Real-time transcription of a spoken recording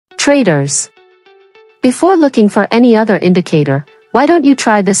Traders. Before looking for any other indicator, why don't you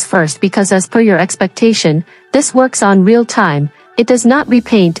try this first, because as per your expectation, this works on real time, it does not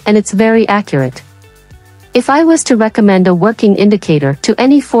repaint, and it's very accurate. If I was to recommend a working indicator to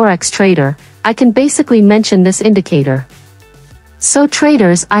any Forex trader, I can basically mention this indicator. So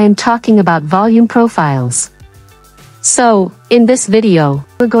traders, I am talking about volume profiles. So, in this video,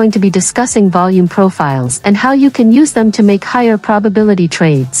 we're going to be discussing volume profiles and how you can use them to make higher probability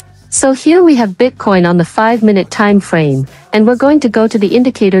trades. So here we have Bitcoin on the 5-minute time frame, and we're going to go to the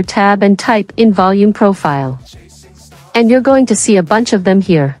indicator tab and type in volume profile. And you're going to see a bunch of them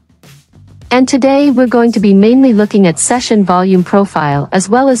here. And today we're going to be mainly looking at session volume profile as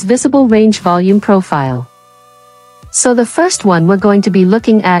well as visible range volume profile. So the first one we're going to be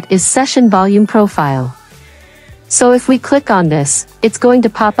looking at is session volume profile. So if we click on this, it's going to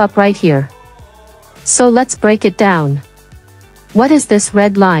pop up right here. So let's break it down. What is this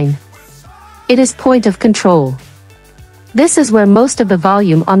red line? It is point of control. This is where most of the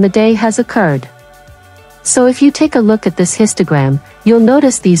volume on the day has occurred. So if you take a look at this histogram, you'll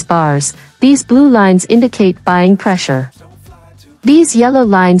notice these bars, these blue lines indicate buying pressure. These yellow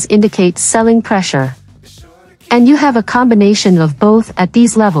lines indicate selling pressure. And you have a combination of both at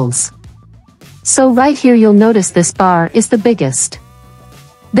these levels. So right here you'll notice this bar is the biggest.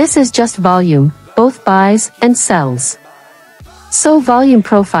 This is just volume, both buys and sells. So volume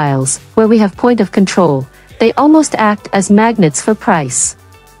profiles, where we have point of control, they almost act as magnets for price.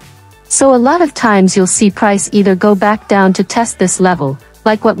 So a lot of times you'll see price either go back down to test this level,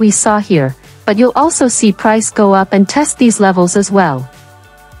 like what we saw here, but you'll also see price go up and test these levels as well.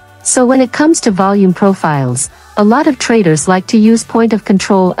 So when it comes to volume profiles, a lot of traders like to use point of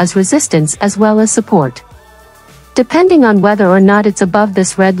control as resistance as well as support. Depending on whether or not it's above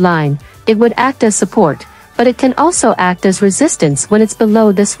this red line, it would act as support, but it can also act as resistance when it's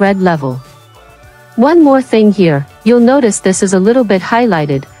below this red level. One more thing here, you'll notice this is a little bit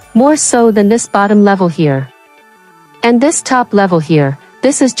highlighted, more so than this bottom level here. And this top level here,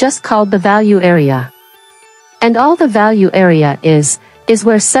 this is just called the value area. And all the value area is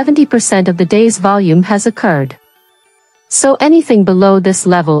where 70% of the day's volume has occurred. So anything below this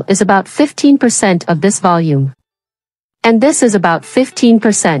level is about 15% of this volume. And this is about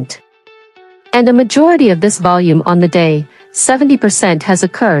 15%. And a majority of this volume on the day, 70% has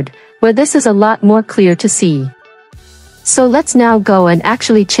occurred, where this is a lot more clear to see. So let's now go and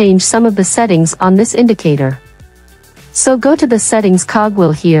actually change some of the settings on this indicator. So go to the settings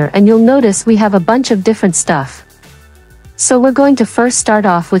cogwheel here and you'll notice we have a bunch of different stuff. So we're going to first start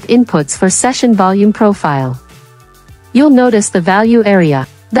off with inputs for session volume profile. You'll notice the value area.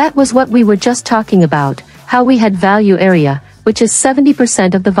 That was what we were just talking about, how we had value area, which is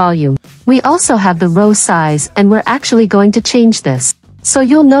 70% of the volume. We also have the row size, and we're actually going to change this. So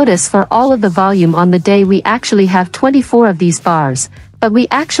you'll notice for all of the volume on the day we actually have 24 of these bars, but we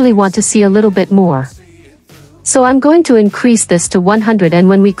actually want to see a little bit more. So I'm going to increase this to 100, and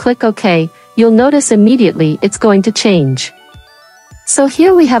when we click OK, you'll notice immediately it's going to change. So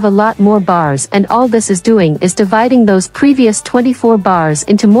here we have a lot more bars, and all this is doing is dividing those previous 24 bars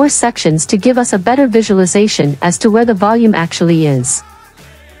into more sections to give us a better visualization as to where the volume actually is.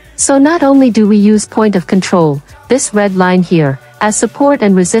 So not only do we use point of control, this red line here, as support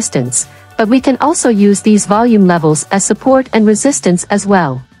and resistance, but we can also use these volume levels as support and resistance as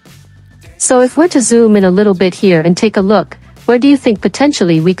well. So if we're to zoom in a little bit here and take a look, where do you think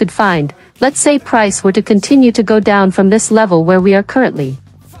potentially we could find, let's say price were to continue to go down from this level where we are currently?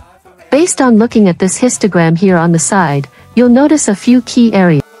 Based on looking at this histogram here on the side, you'll notice a few key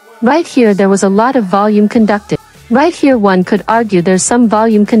areas. Right here there was a lot of volume conducted. Right here one could argue there's some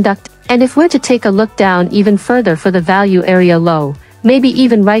volume conducted. And if we're to take a look down even further for the value area low, maybe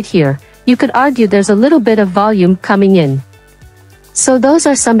even right here, you could argue there's a little bit of volume coming in. So those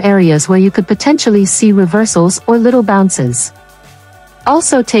are some areas where you could potentially see reversals or little bounces.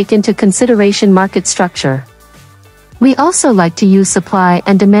 Also take into consideration market structure. We also like to use supply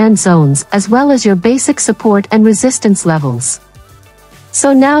and demand zones as well as your basic support and resistance levels.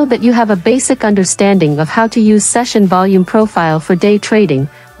 So now that you have a basic understanding of how to use session volume profile for day trading,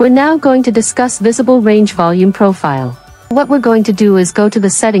 we're now going to discuss visible range volume profile. What we're going to do is go to the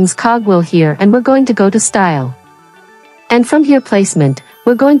settings cogwheel here, and we're going to go to style. And from here placement,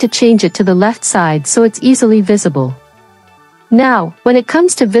 we're going to change it to the left side so it's easily visible. Now, when it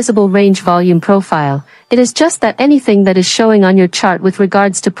comes to visible range volume profile, it is just that anything that is showing on your chart with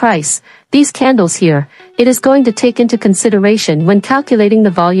regards to price, these candles here, it is going to take into consideration when calculating the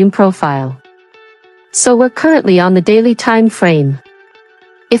volume profile. So we're currently on the daily time frame.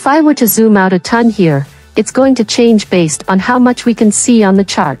 If I were to zoom out a ton here, it's going to change based on how much we can see on the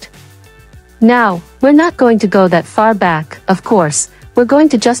chart. Now, we're not going to go that far back, of course, we're going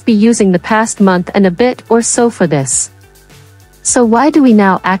to just be using the past month and a bit or so for this. So why do we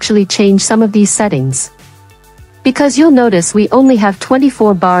now actually change some of these settings? Because you'll notice we only have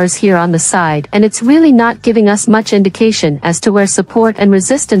 24 bars here on the side and it's really not giving us much indication as to where support and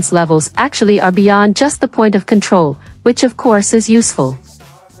resistance levels actually are beyond just the point of control, which of course is useful.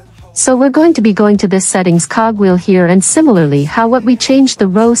 So we're going to be going to this settings cogwheel here and similarly how we changed the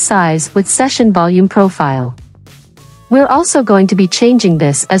row size with session volume profile. We're also going to be changing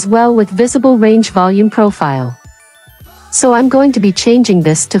this as well with visible range volume profile. So I'm going to be changing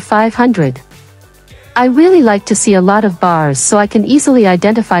this to 500. I really like to see a lot of bars so I can easily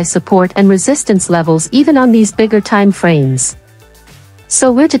identify support and resistance levels even on these bigger time frames.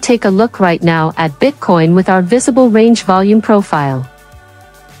 So we're to take a look right now at Bitcoin with our visible range volume profile.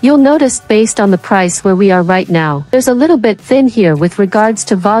 You'll notice based on the price where we are right now, there's a little bit thin here with regards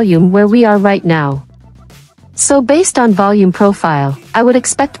to volume where we are right now. So based on volume profile, I would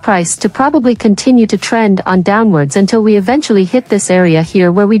expect price to probably continue to trend on downwards until we eventually hit this area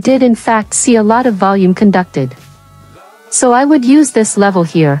here where we did in fact see a lot of volume conducted. So I would use this level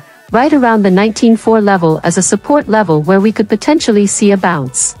here, right around the 19.4 level as a support level where we could potentially see a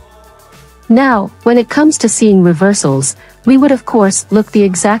bounce. Now, when it comes to seeing reversals, we would of course look the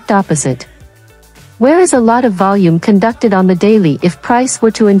exact opposite. Where is a lot of volume conducted on the daily if price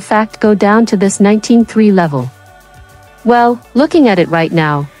were to in fact go down to this 19.3 level? Well, looking at it right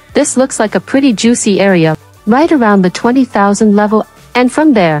now, this looks like a pretty juicy area, right around the 20,000 level, and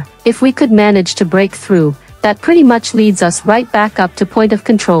from there, if we could manage to break through, that pretty much leads us right back up to point of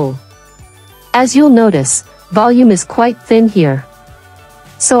control. As you'll notice, volume is quite thin here.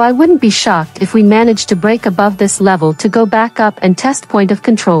 So I wouldn't be shocked if we managed to break above this level to go back up and test point of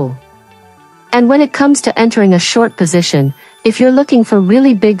control. And when it comes to entering a short position, if you're looking for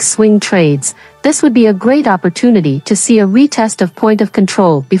really big swing trades, this would be a great opportunity to see a retest of point of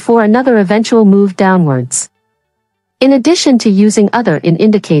control before another eventual move downwards. In addition to using other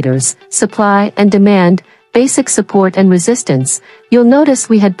indicators, supply and demand, basic support and resistance, you'll notice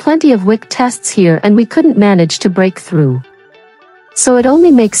we had plenty of wick tests here and we couldn't manage to break through. So it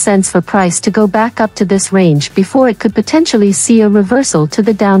only makes sense for price to go back up to this range before it could potentially see a reversal to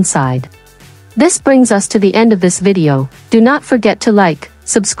the downside. This brings us to the end of this video. Do not forget to like,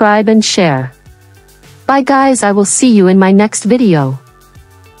 subscribe and share. Bye guys, I will see you in my next video.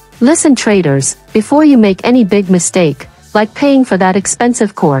 Listen traders, before you make any big mistake, like paying for that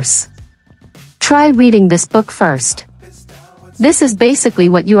expensive course, try reading this book first. This is basically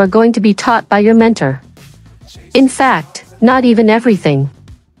what you are going to be taught by your mentor. In fact, not even everything.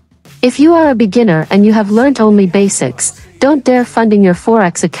 If you are a beginner and you have learnt only basics, don't dare funding your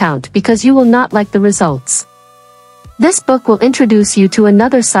Forex account because you will not like the results. This book will introduce you to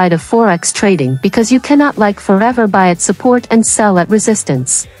another side of Forex trading because you cannot like forever buy at support and sell at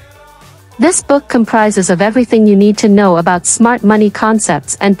resistance. This book comprises of everything you need to know about smart money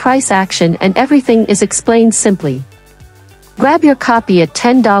concepts and price action, and everything is explained simply. Grab your copy at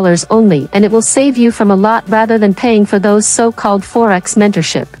 $10 only and it will save you from a lot rather than paying for those so-called Forex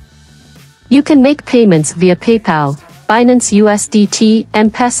mentorship. You can make payments via PayPal, Binance USDT,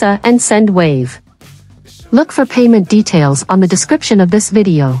 M-Pesa and SendWave. Look for payment details on the description of this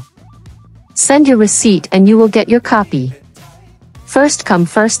video. Send your receipt and you will get your copy. First come,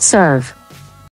 first serve.